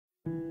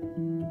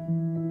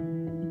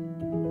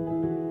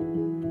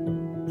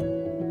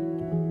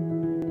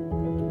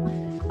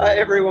Hi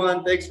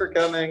everyone, thanks for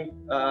coming.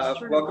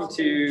 Welcome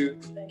to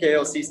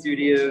KLC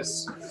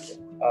Studios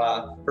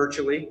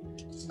virtually.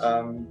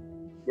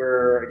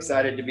 We're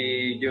excited to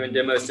be doing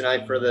demos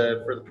tonight for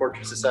the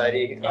Portrait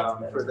Society.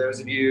 For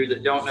those of you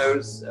that don't know,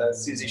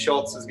 Susie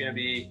Schultz is going to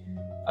be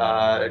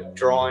demo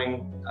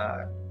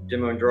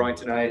and drawing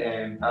tonight,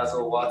 and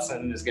Basil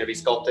Watson is going to be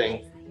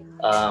sculpting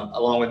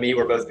along with me.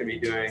 We're both going to be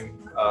doing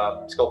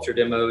sculpture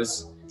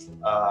demos.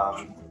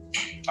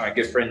 Our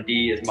good friend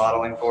Dee is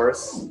modeling for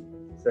us,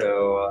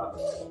 so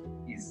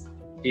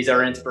he's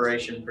our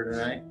inspiration for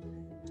tonight.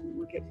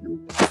 Look at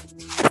him.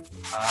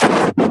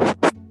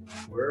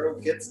 We'll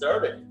get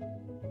started.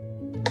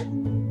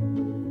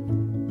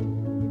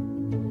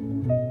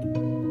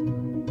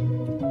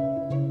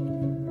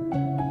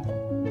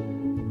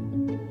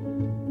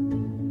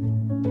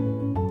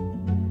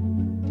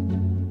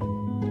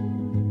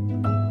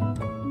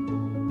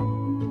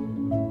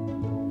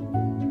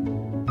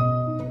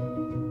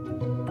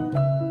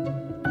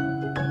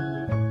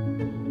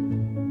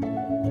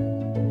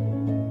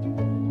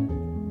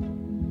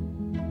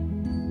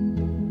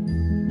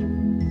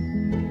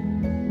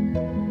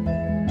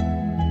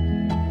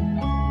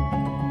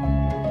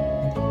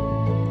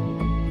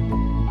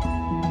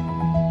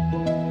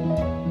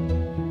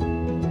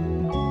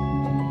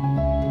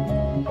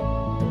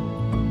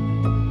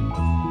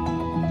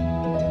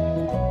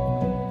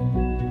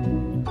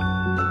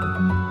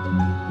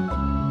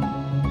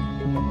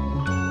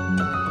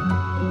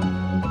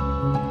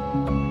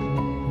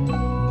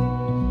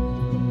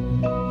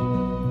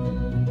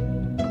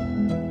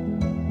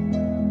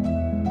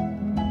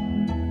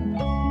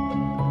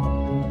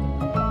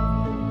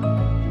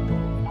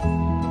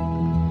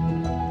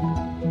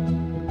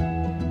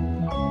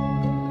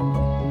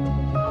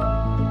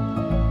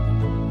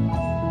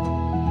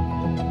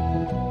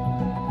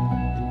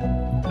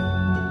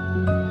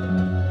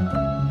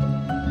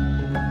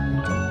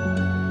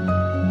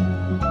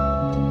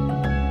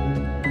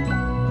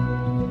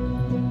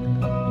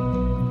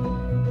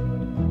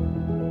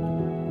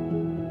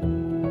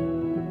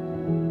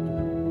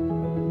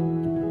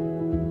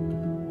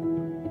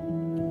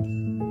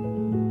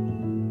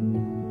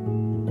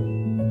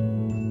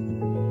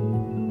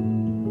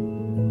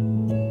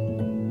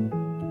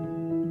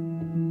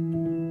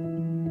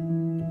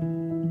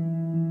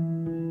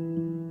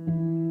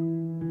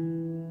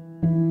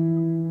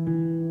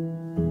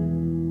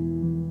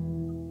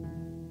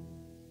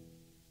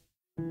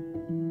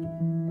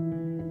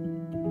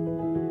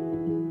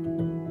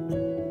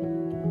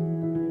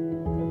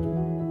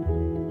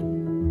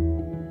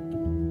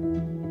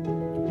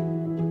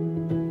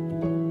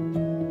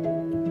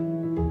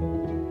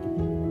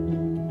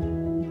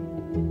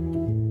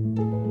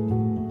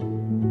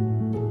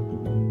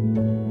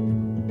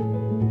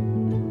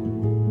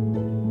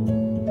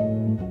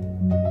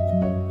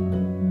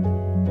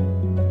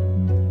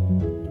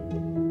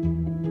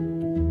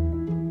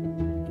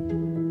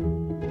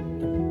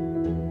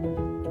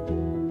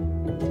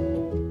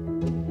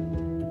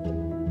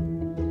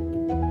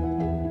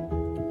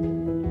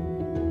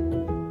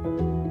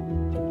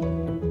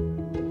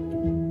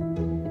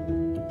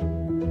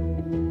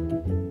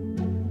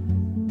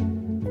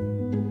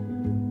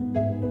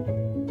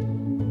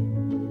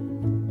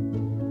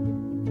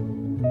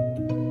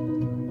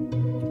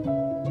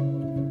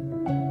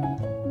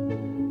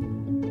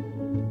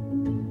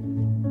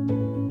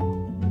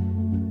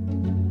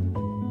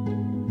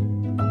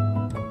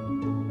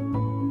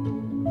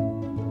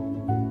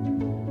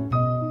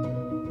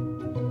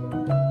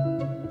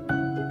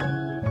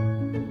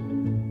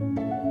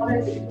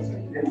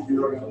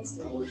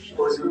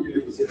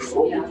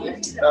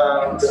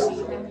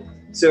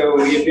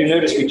 So if you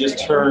notice, we just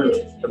turned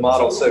the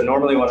model. So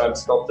normally when I'm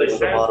sculpting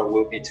the model,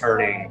 we'll be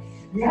turning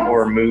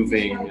or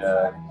moving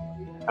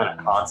kind of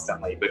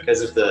constantly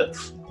because of the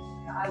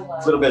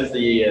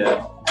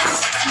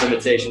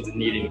limitations of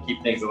needing to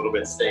keep things a little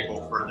bit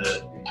stable for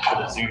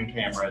the zoom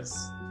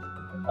cameras.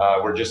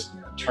 We're just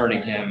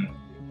turning him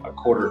a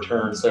quarter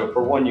turn. So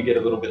for one, you get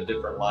a little bit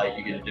different light,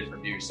 you get a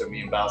different view. So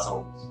me and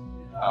Basil,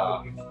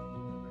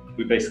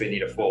 we basically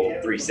need a full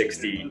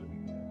 360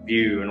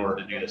 view in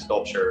order to do the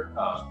sculpture.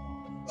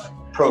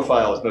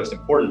 Profile is most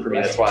important for me.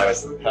 That's why I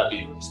was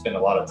happy to spend a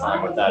lot of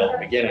time with that at the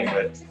beginning,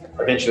 but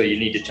eventually you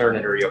need to turn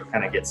it or you'll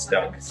kind of get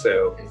stuck.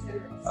 So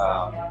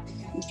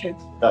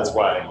that's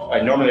why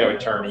I would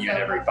turn even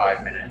every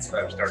 5 minutes if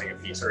I was starting a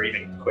piece, or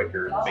even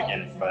quicker at the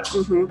beginning. But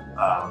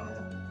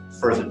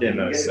for the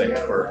demos,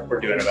 we're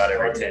doing about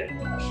every 10.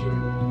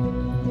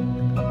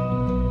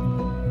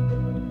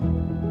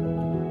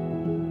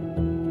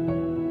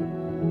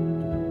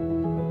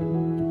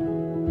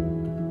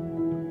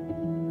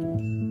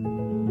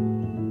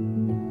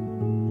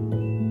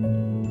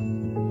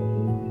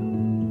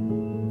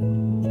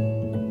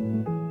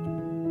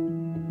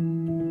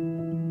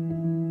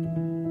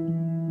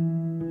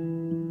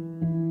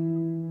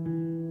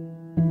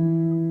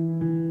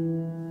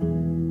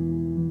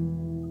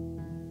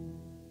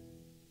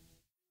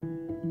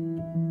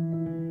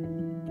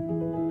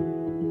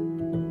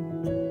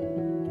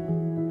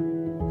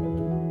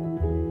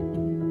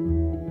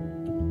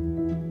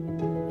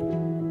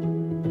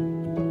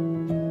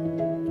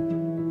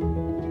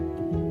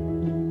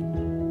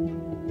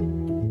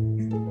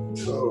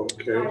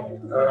 Okay.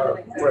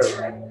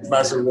 Well,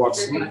 Basil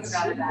Watson,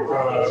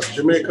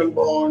 Jamaican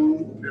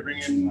born, living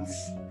in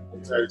the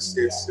United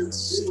States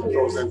since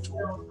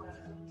 2002.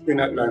 In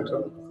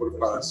Atlanta for the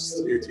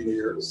past 18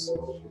 years.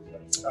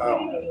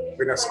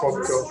 Been a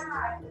sculptor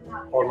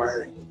all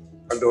my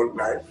adult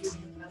life.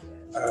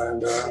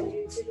 And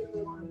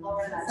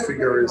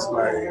figure is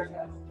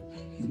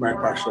my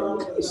passion.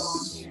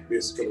 That's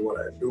basically what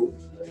I do.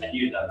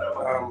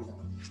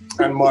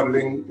 And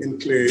modeling in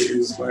clay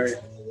is my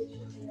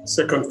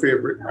second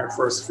favorite. My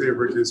first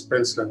favorite is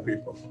pencil and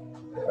paper.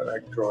 I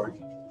like drawing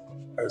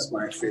as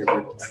my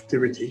favorite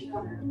activity.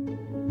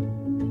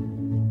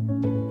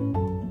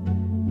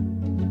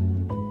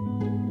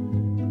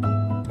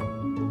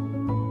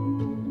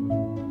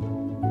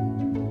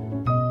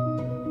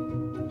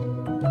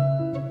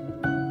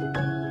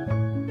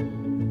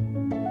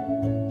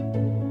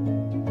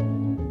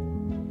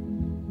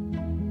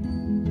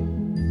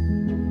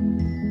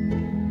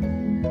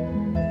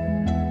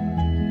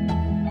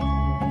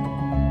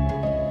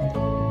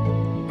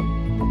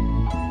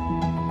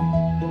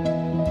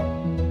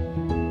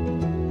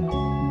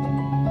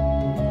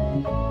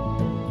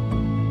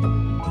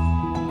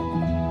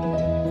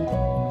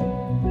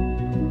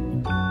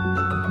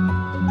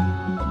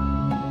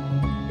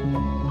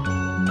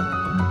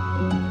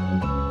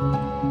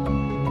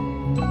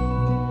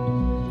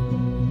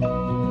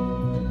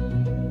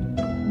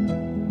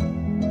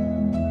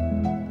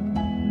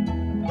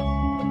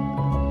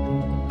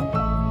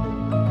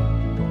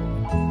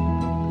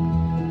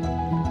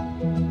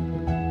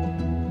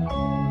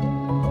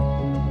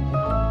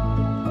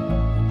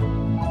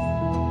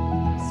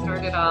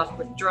 Off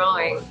with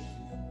drawing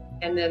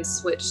and then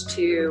switched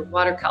to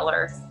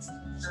watercolor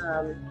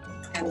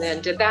and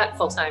then did that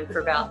full-time for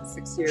about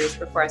 6 years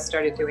before I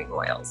started doing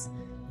oils.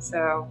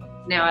 So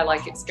now I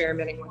like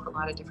experimenting with a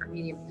lot of different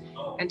medium.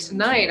 And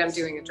tonight I'm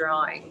doing a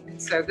drawing.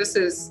 And so this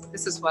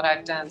is what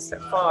I've done so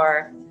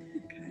far.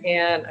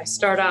 And I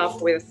start off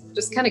with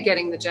just kind of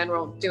getting the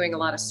general, doing a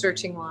lot of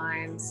searching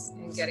lines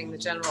and getting the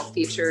general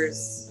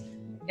features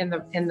in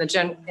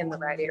the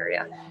right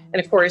area. And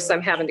of course,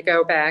 I'm having to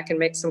go back and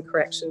make some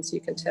corrections.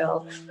 You can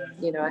tell,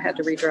 you know, I had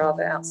to redraw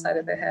the outside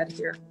of the head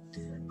here.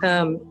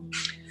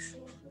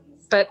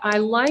 But I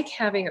like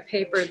having a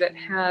paper that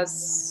has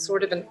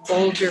sort of an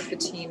older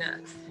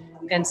patina.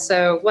 And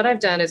so what I've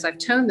done is I've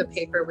toned the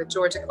paper with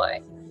Georgia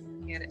clay.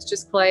 And it's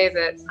just clay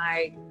that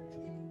I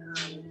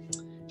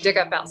dig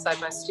up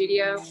outside my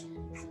studio.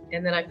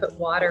 And then I put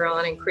water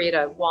on and create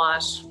a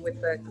wash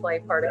with the clay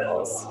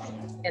particles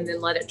and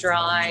then let it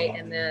dry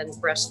and then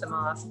brush them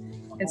off.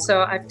 And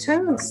so I've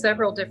toned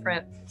several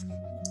different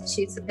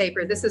sheets of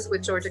paper. This is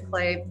with Georgia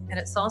clay, and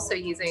it's also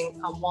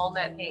using a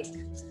walnut ink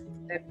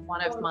that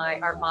one of my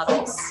art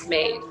models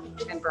made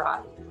and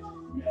brought.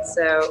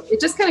 So it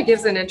just kind of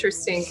gives an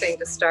interesting thing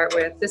to start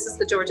with. This is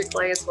the Georgia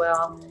clay as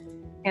well.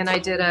 And I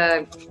did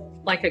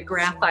like a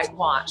graphite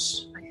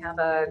wash. I have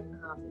a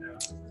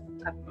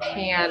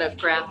pan of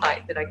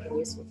graphite that I can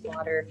use with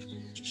water.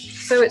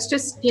 So it's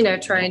just, you know,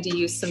 trying to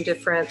use some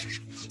different,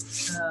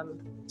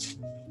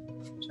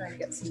 trying to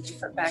get some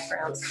different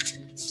backgrounds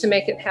to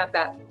make it have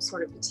that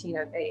sort of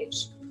patina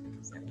beige.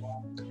 So.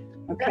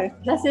 Okay.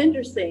 That's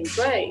interesting.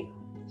 Great.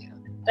 Yeah.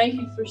 Thank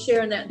you for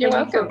sharing that. You're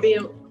Thank welcome. you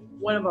for being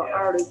one of our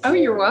artists. Oh,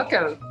 you're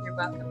welcome. You're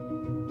welcome.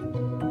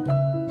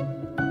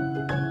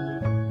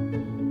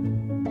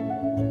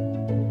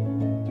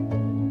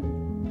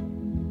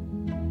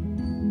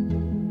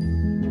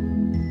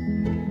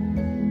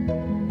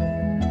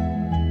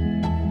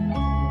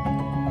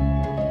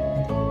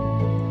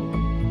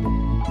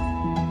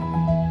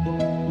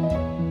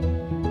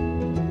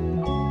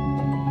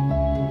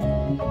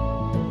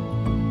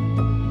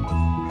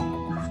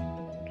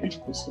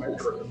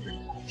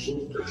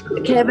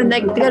 Kevin,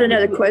 they got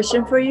another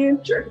question for you.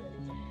 Sure.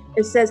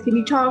 It says, can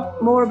you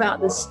talk more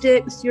about the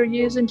sticks you're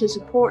using to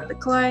support the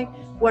clay?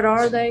 What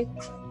are they?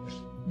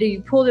 Do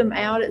you pull them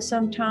out at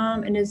some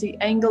time? And is the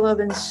angle of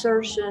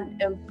insertion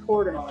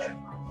important?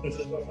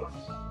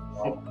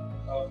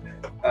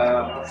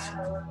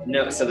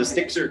 No, so the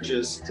sticks are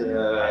just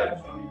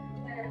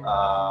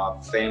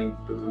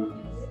bamboo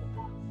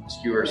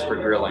skewers for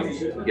grilling.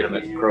 You can get them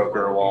at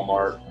Kroger,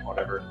 Walmart,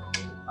 whatever.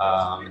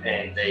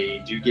 And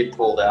they do get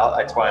pulled out.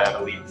 That's why I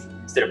believe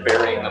instead of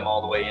burying them all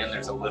the way in,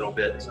 there's a little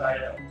bit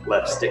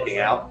left sticking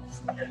out.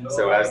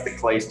 So as the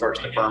clay starts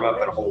to firm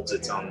up and holds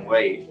its own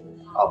weight,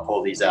 I'll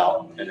pull these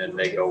out and then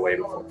they go away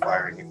before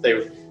firing.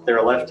 If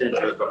they're left in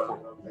before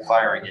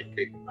firing,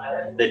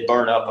 they'd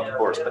burn up, of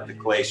course, but the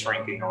clay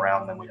shrinking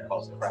around them would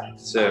cause a crack.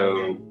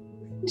 So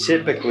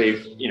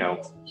typically, you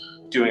know,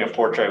 doing a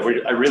portrait,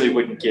 I really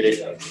wouldn't get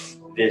it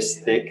this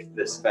thick,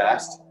 this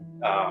fast.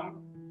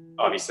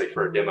 Obviously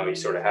for a demo, you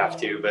sort of have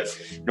to, but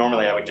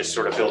normally I would just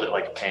sort of build it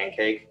like a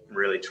pancake and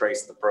really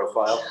trace the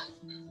profile.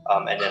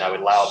 And then I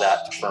would allow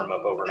that to firm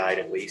up overnight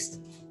at least.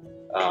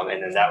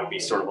 And then that would be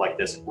sort of like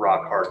this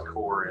rock hard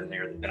core in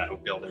there that then I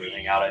would build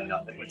everything out and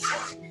nothing would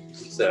stick.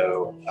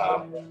 So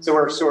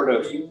we're sort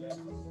of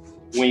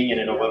winging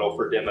it a little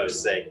for demo's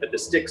sake, but the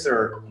sticks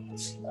are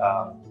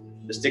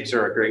the sticks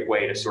are a great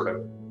way to sort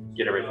of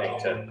get everything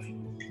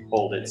to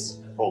hold its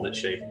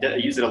shape. I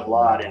use it a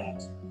lot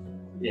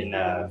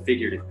in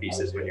figurative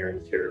pieces when you're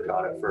in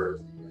terracotta for,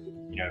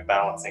 you know,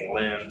 balancing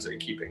limbs or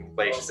keeping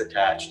legs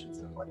attached and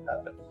stuff like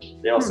that. But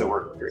they also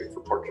work great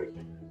for portrait.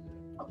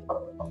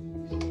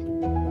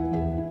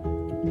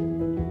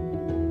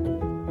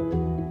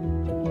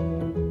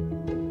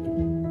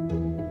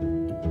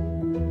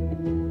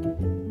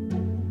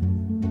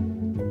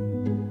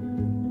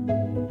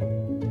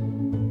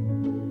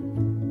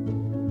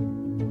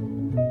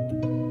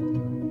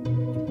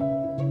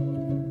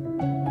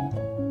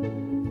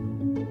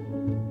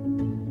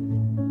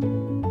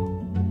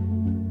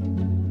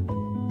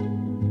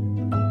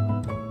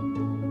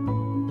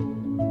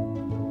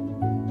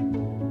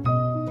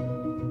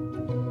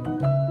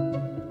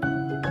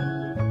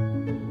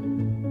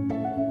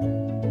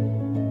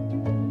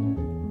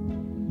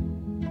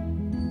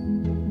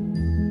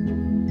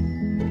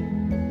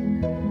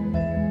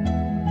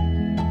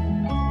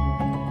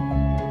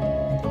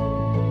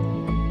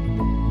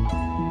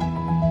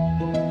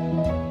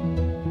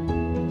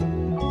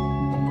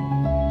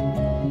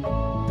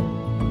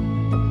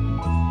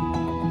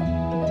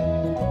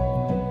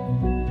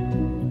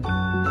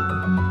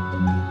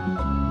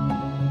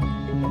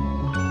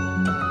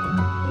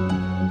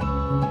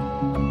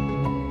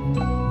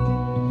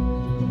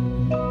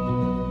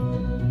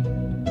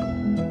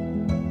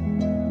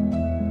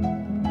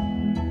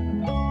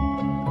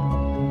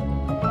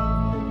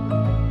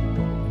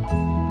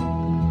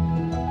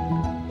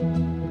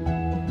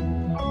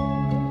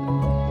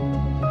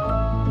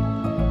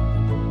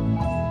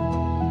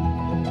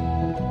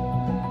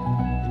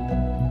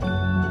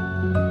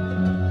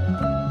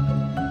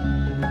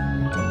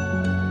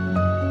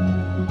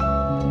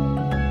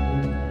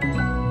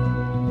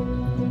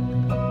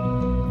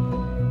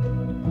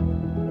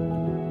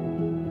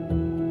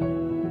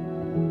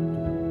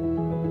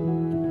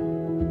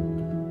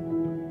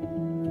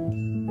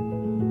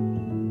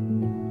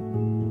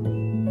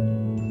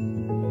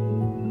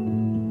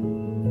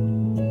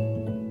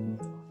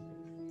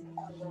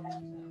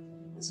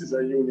 This is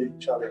a unique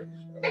challenge.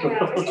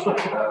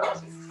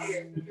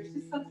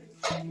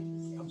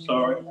 I'm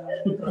sorry.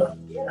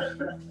 You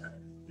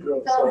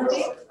know, so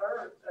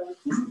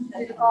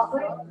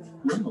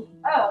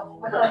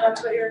Oh, I thought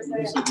that's what you were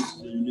saying. this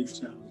is a unique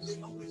challenge.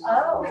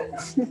 Oh.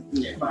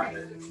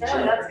 No,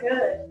 that's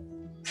good.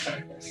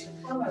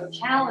 I'm a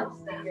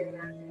challenge that you're in the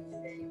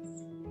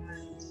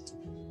States.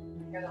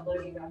 And I gotta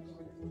look you back.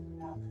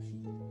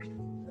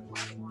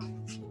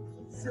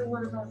 So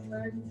what about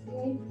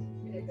Thursday?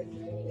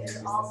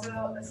 It's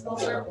also a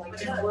sculptor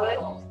like in wood,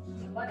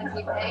 and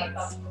he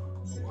paints.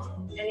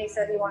 And he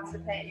said he wants to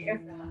paint you.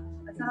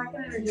 I said I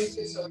can introduce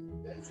you so.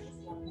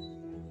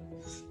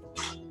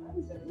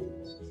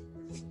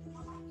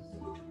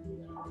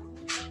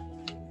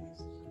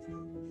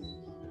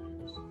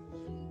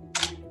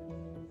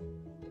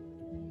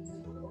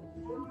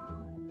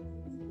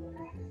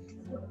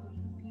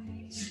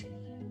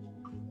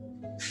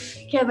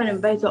 Kevin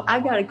and Basil, I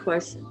got a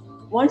question.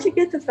 Once you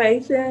get the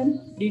face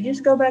in, do you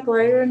just go back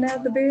later and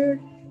add the beard?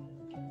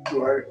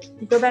 Right.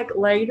 You go back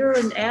later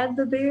and add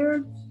the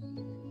beard?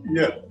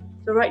 Yeah.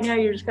 So right now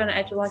you're just kind of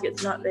acting like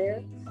it's not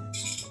there?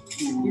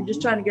 You're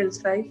just trying to get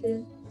his face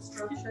in?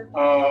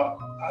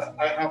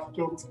 I have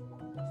to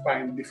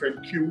find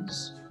different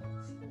cues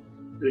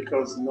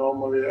because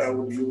normally I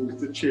would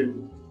use the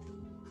chin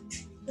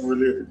and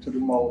relate it to the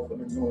mouth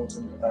and the nose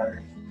and the eye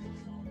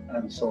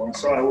and so on.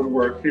 So I would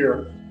work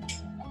here,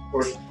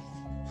 but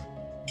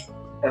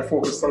I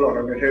focused a lot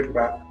on the head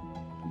back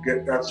to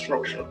get that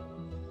structure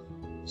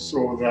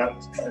so that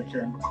I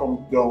can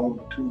come down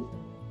to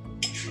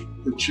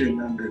the chin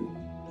and then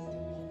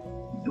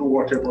do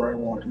whatever I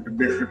want with the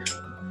beard.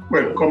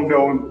 Well, come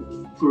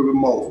down through the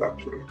mouth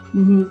actually.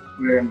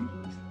 Mm-hmm. Then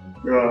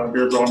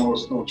there's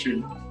almost no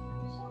chin.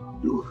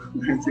 Do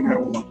anything I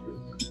want with.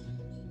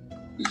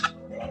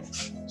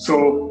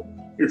 So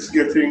it's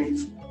getting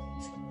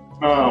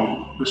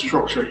the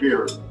structure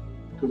here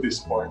to this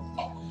point.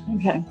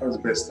 Okay. As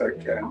best I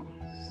can.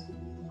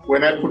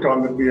 When I put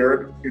on the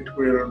beard, it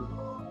will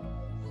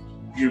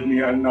give me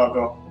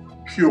another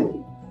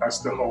cue as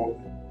to how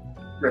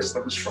the rest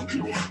of the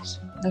structure works.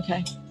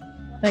 Okay.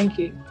 Thank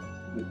you.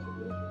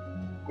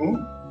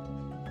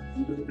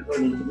 If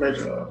I need to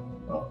measure,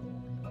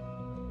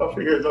 I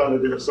figure it's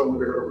on there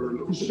somewhere.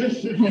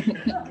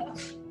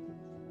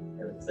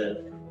 It's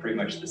pretty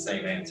much the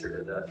same answer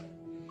to that.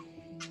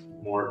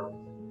 More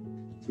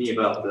me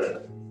about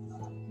the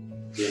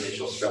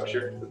initial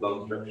structure, the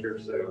bone structure.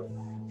 So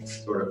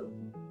sort of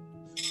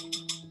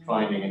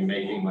finding and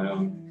making my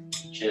own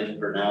chin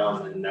for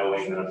now and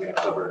knowing that I'm going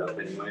to cover it up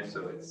anyway.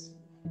 So it's,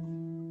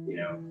 you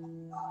know,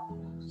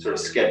 sort of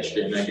sketched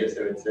in, I guess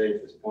I would say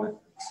at this point.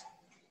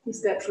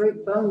 He's got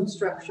great bone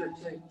structure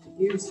to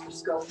use for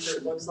sculpture.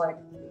 It looks like,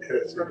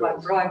 Yes, from my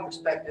drawing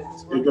perspective.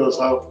 it does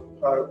have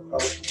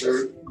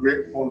very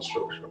great bone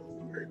structure.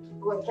 Great.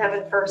 When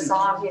Kevin first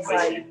saw him, he's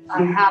like,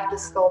 I have to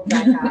sculpt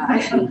that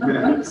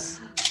guy.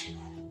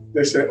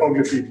 They say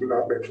ugly people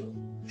are better,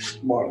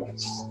 more or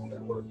less. Yeah.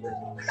 What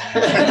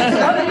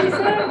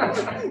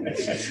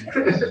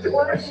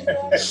did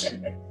you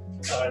say?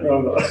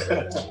 No.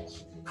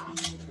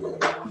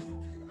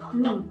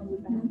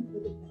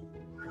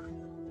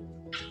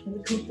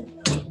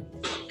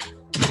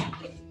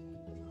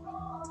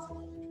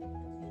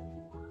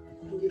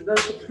 You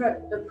both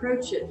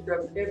approach it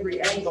from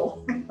every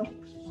angle.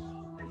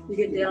 You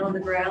get down on the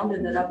ground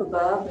and then up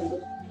above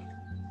and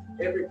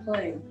every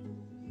plane.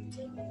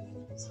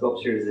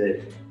 Sculpture is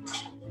a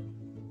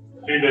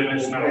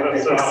three-dimensional,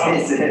 so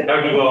have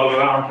to go all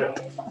around it.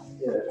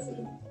 yeah, it's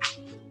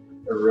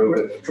a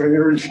aerobic. When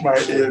you reach my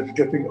age,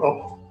 getting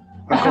up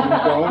and coming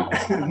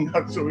down is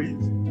not so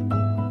easy.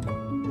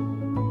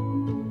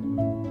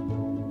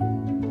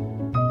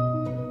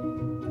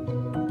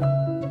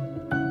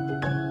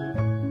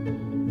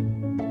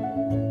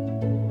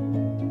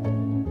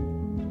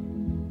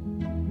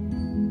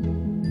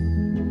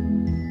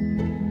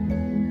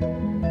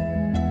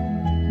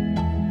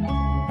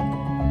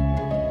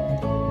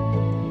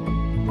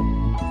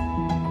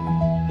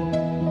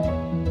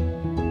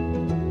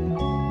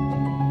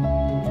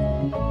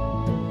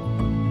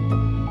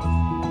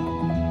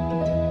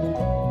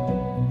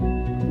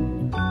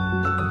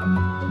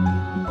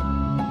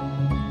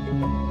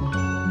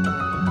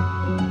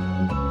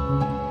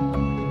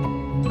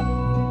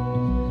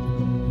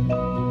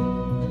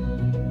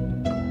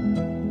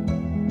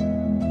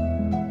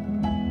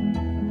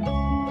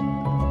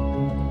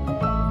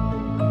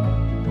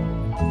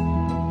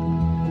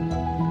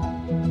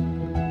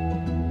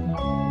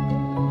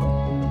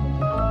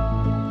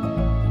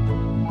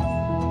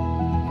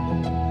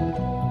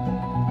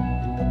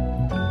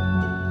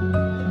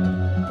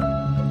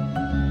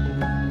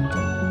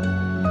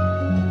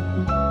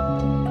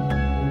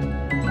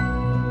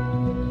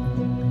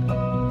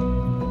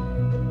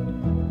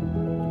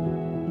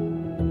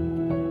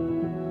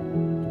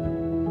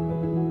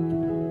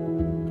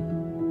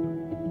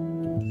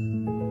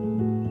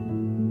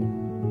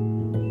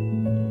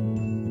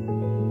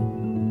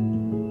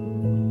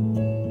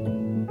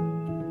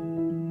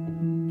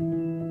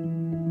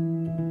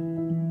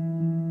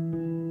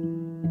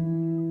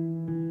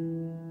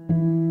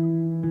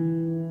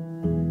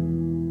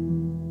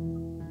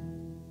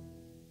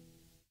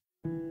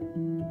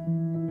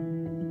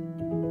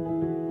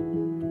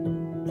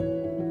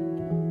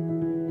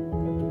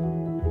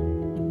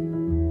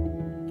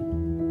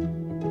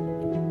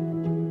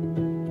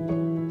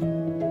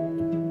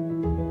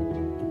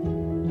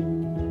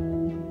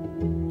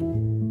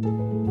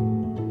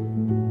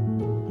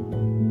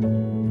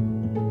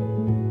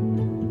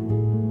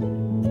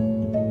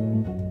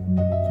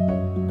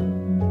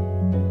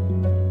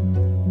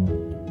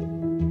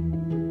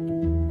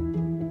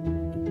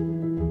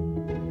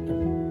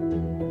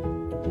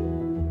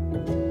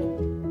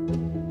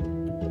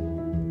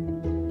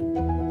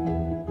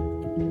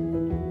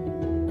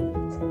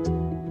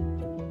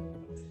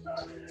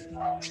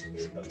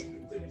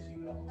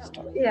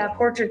 Yeah,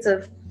 portraits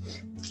of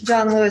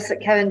John Lewis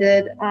that Kevin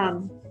did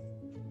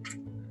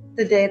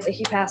the day that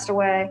he passed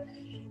away,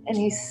 and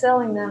he's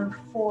selling them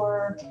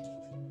for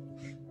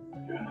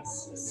Doing a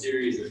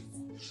series of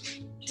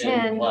 10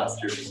 10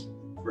 plasters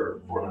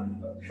for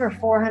 $400. for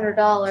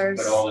 $400.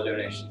 But all the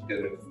donations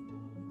go to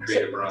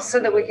create a bronze. So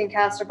that we can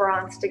cast a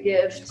bronze to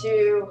give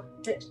to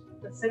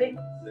the city.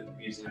 The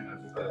Museum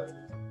of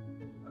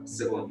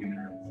Civil and Human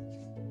Rights.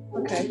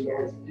 Okay.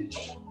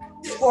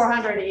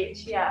 400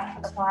 each, yeah,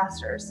 for the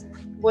plasters,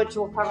 which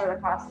will cover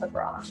the cost of the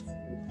bronze.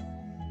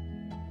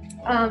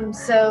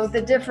 So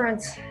the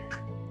difference,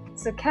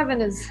 so Kevin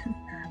is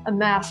a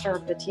master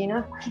of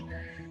patina.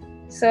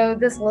 So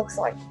this looks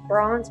like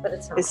bronze, but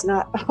it's not. It's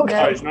not, Oh,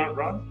 okay. it's not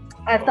wrong?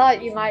 I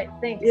thought you might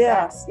think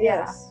Yes, that. Yeah.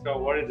 yes. So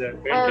what is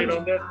that, painted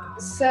on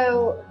that?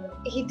 So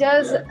he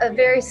does a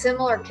very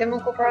similar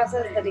chemical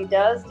process that he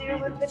does do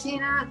with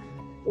patina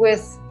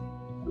with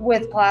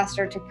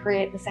plaster to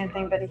create the same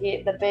thing, but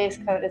the base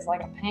coat is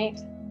like a paint,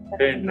 that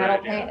has Paint, metal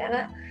right, yeah. paint in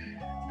it.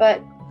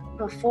 But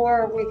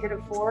before we could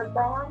afford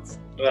bronze,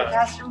 Right.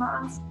 cast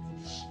bronze,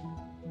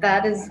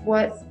 that is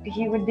what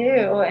he would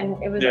do,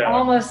 and it was Yeah.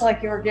 almost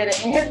like you were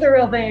getting the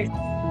real thing.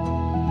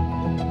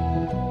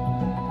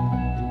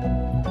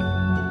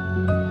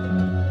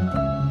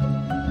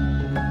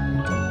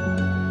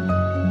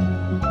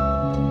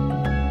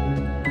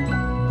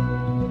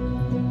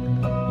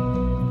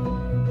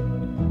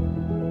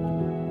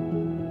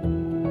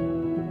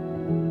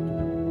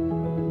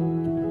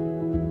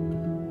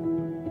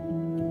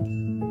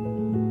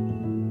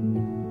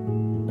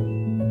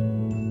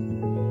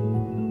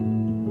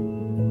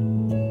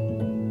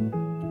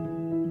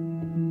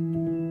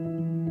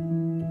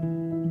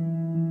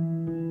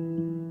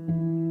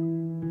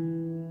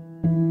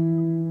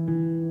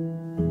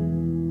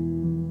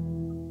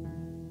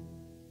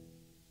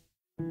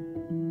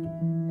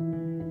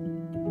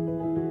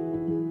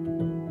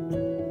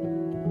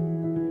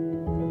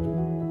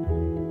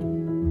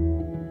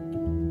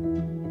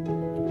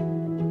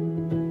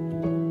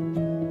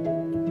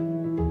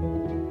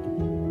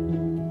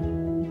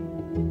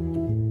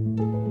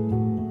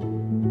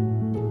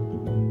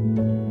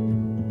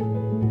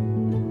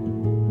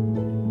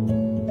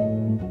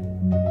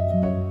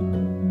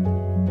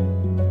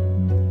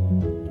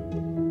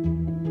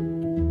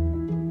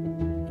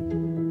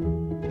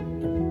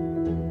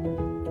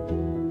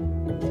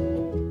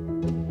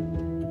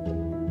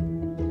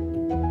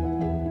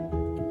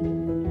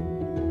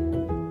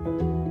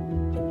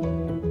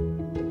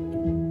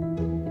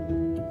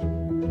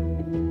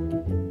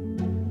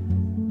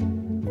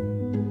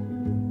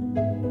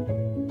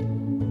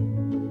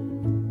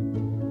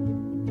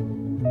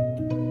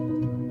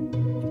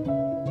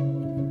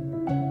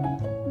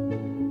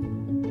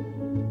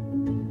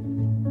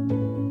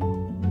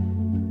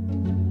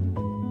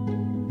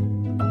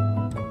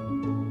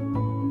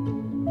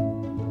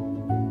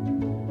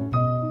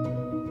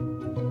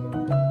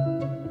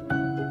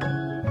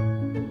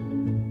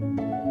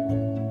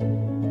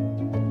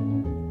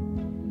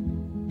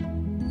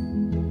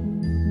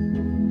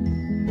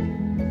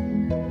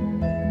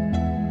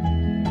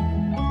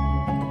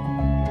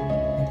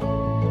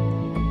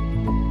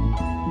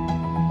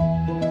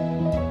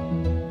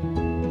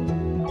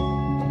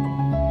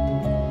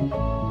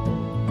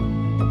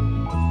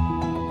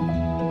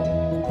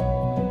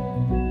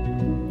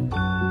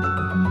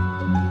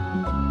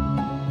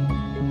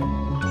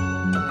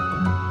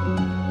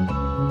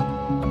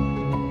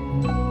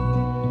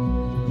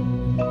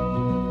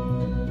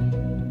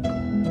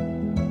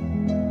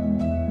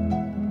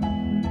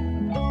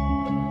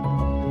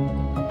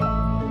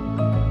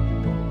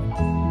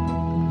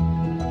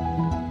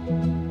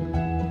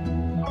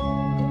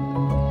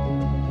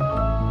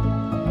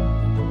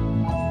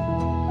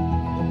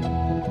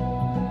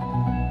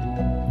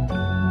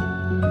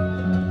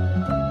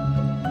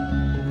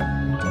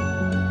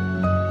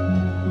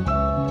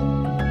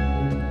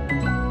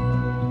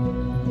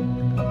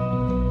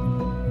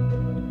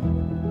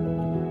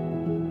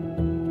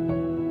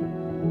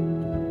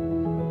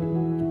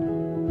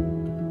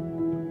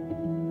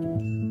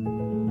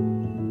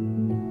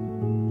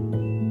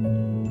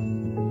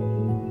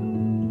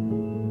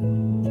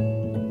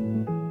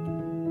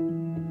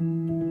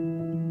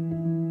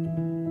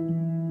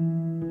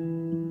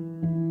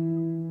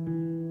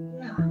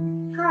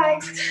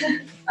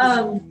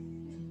 Hi.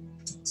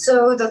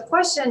 So the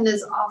question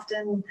is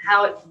often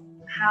how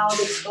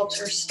the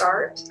sculptures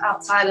start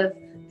outside of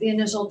the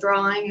initial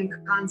drawing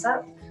and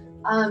concept.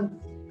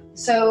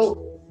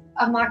 So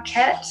a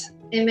maquette,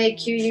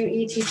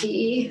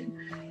 M-A-Q-U-E-T-T-E,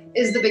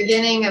 is the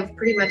beginning of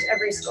pretty much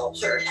every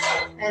sculpture.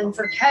 And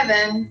for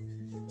Kevin,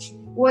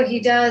 what he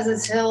does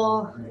is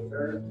he'll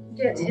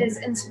get his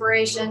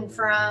inspiration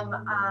from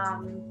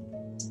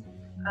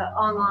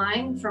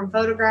online, from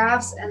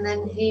photographs, and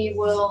then he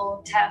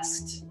will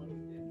test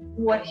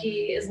what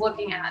he is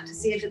looking at to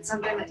see if it's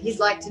something that he'd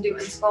like to do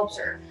in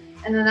sculpture.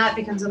 And then that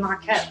becomes a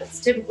maquette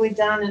that's typically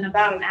done in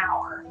about an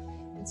hour.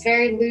 It's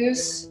very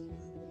loose.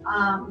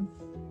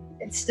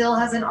 It still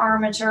has an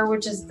armature,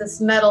 which is this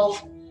metal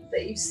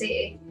that you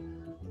see.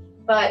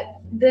 But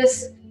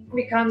this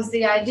becomes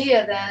the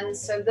idea then.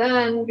 So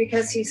then,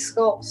 because he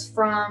sculpts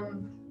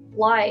from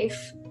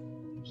life,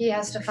 he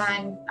has to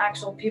find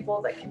actual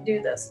people that can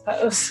do this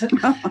pose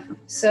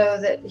so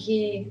that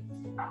he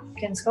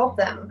can sculpt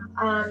them.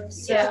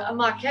 So a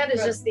maquette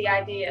is just the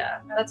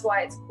idea. That's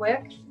why it's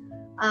quick,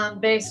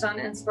 based on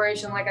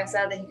inspiration, like I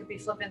said, that he could be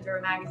flipping through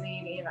a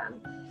magazine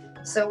even.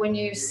 So when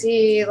you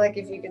see, like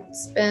if you can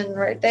spin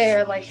right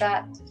there, like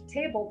that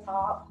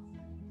tabletop,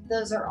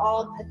 those are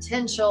all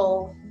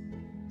potential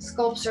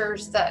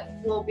sculptures that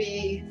will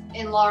be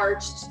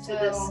enlarged to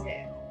this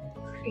scale.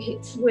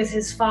 With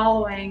his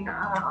following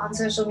on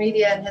social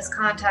media and his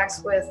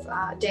contacts with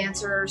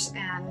dancers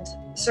and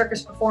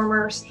circus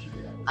performers,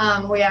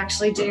 we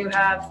actually do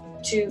have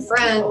 2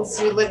 friends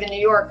who live in New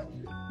York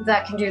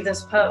that can do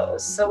this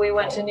pose. So we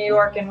went to New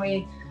York and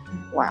we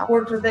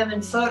worked with them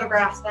and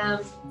photographed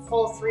them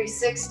full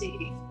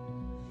 360,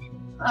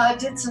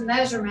 did some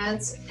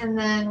measurements, and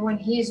then when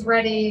he's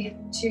ready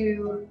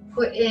to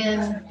put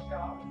in,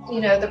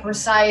 the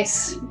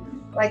precise,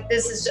 like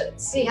this is just,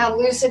 see how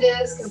loose it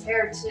is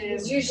compared to,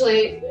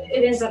 usually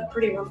it ends up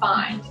pretty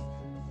refined.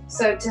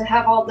 So to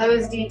have all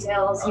those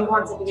details, he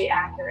wants it to be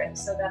accurate.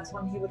 So that's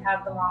when he would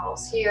have the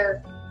models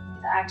here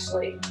to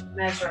actually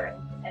measure it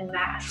and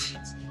match.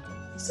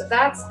 So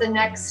that's the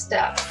next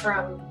step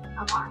from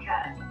a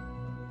maquette.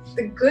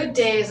 The good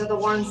days are the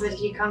ones that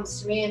he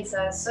comes to me and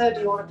says, so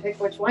do you want to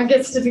pick which one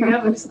gets to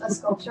become a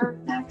sculpture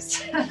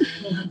next?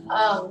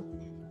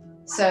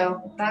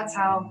 So that's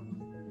how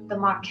the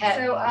maquette.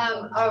 So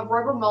a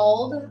rubber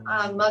mold,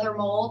 mother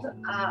mold.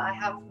 I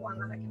have one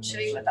that I can show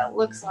you what that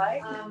looks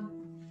like.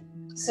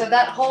 So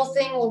that whole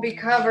thing will be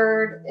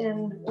covered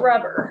in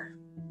rubber,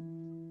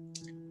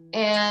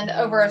 and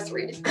over a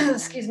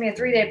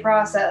 3-day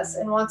process.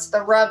 And once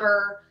the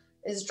rubber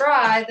is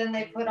dry, then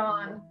they put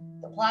on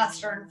the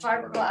plaster and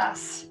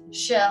fiberglass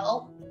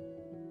shell.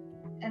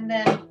 And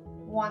then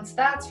once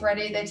that's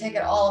ready, they take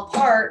it all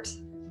apart,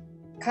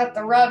 cut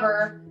the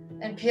rubber,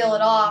 and peel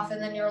it off, and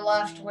then you're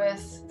left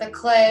with the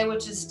clay,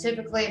 which is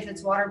typically, if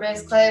it's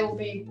water-based clay, will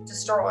be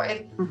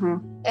destroyed. Mm-hmm.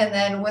 And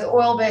then with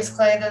oil-based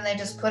clay, then they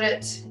just put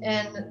it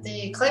in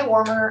the clay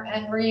warmer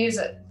and reuse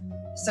it.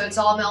 So it's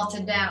all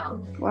melted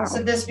down. Wow.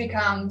 So this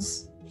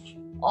becomes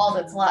all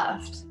that's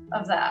left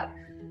of that.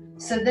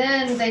 So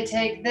then they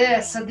take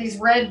this, so these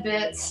red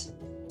bits,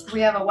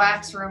 we have a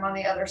wax room on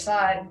the other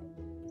side.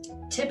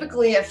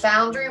 Typically a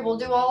foundry will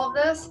do all of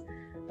this,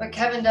 but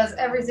Kevin does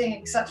everything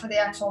except for the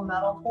actual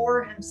metal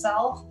pour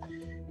himself.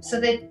 So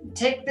they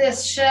take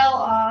this shell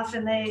off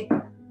and they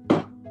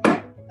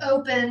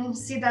open,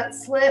 see that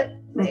slit?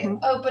 They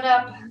open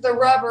up the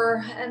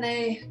rubber and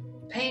they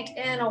paint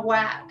in a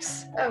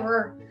wax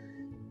over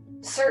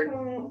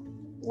certain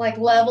like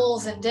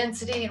levels and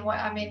density and what,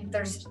 I mean,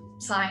 there's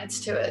science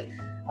to it.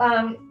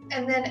 And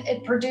then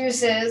it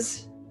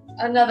produces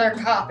another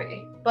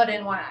copy, but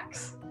in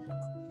wax.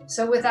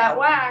 So with that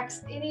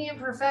wax, any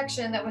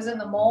imperfection that was in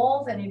the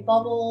mold, any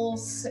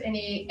bubbles,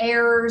 any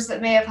errors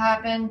that may have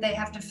happened, they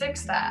have to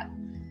fix that.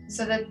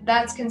 So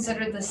that's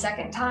considered the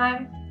second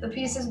time the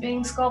piece is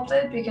being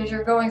sculpted, because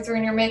you're going through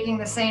and you're making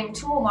the same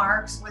tool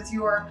marks with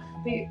your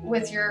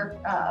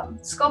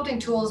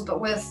sculpting tools,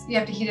 but you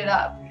have to heat it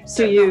up.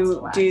 So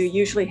Do you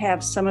usually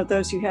have some of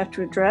those you have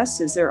to address?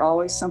 Is there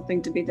always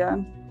something to be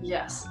done?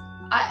 Yes.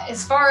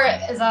 As far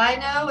as I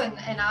know,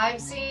 and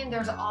I've seen,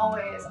 there's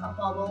always a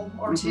bubble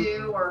or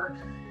two, or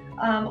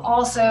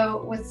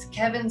also with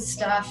Kevin's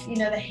stuff,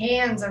 the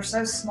hands are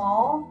so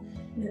small.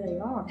 They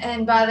are.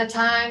 And by the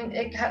time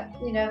it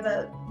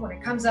when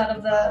it comes out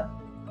of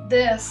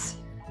this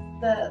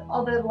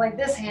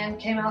hand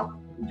came out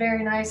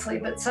very nicely,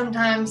 but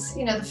sometimes,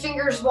 the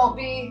fingers won't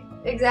be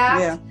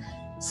exact. Yeah.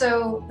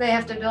 So they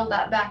have to build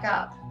that back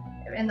up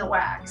in the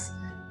wax.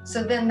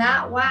 So then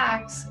that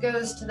wax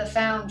goes to the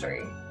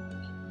foundry.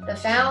 The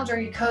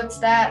foundry coats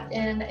that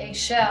in a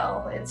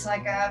shell. It's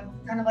like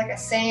kind of like a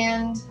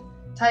sand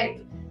type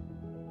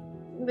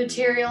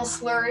material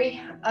slurry.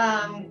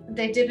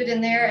 They dip it in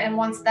there, and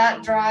once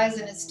that dries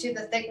and it's to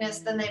the thickness,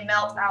 then they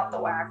melt out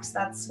the wax.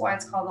 That's why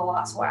it's called the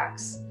lost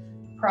wax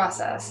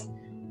process.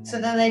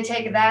 So then they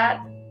take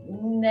that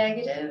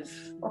negative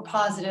or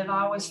positive,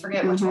 I always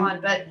forget which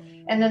one,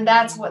 and then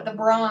that's what the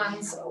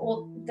bronze,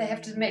 they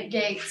have to make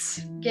gates.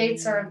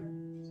 Gates are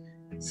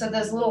So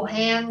those little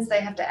hands, they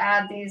have to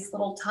add these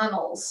little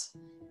tunnels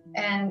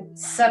and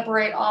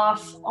separate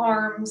off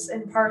arms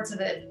and parts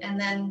of it, and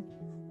then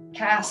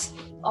cast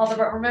all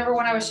the, remember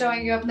when I was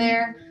showing you up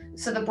there?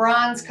 So the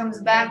bronze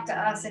comes back to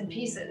us in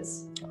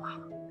pieces.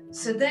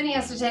 So then he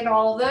has to take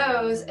all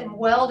those and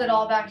weld it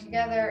all back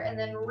together and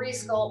then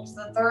resculpt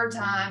the third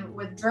time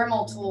with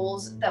Dremel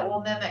tools that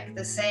will mimic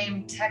the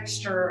same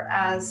texture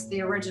as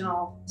the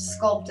original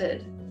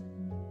sculpted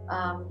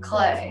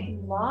clay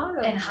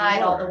and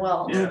hide all the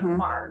weld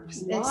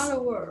marks. A lot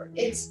of work.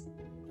 It's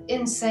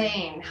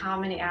insane how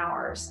many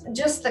hours.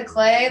 Just the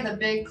clay, the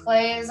big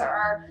clays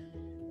are,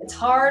 it's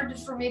hard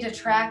for me to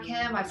track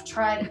him. I've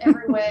tried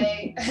every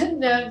way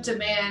known to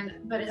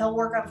man, but he'll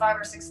work on 5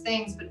 or 6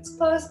 things, but it's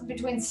close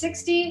between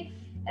 60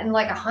 and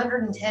like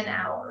 110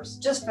 hours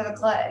just for the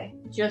clay.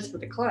 Just for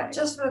the clay.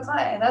 Just for the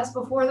clay. That's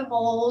before the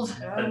mold.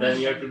 And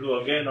then you have to do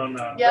again on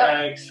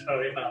wax.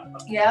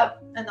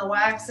 Yep. And the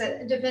wax,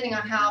 depending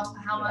on how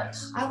much.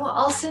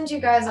 I'll send you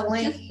guys a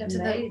link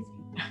to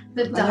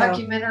the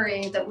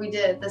documentary that we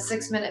did, the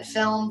 6-minute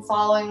film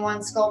following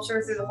one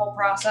sculpture through the whole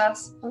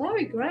process. Well, that'd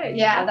be great.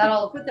 Yeah,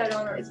 that'll Put that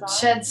on our side.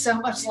 shed so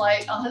much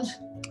light on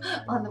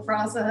the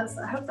process.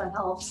 I hope that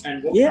helps.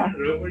 And what kind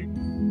of rubber?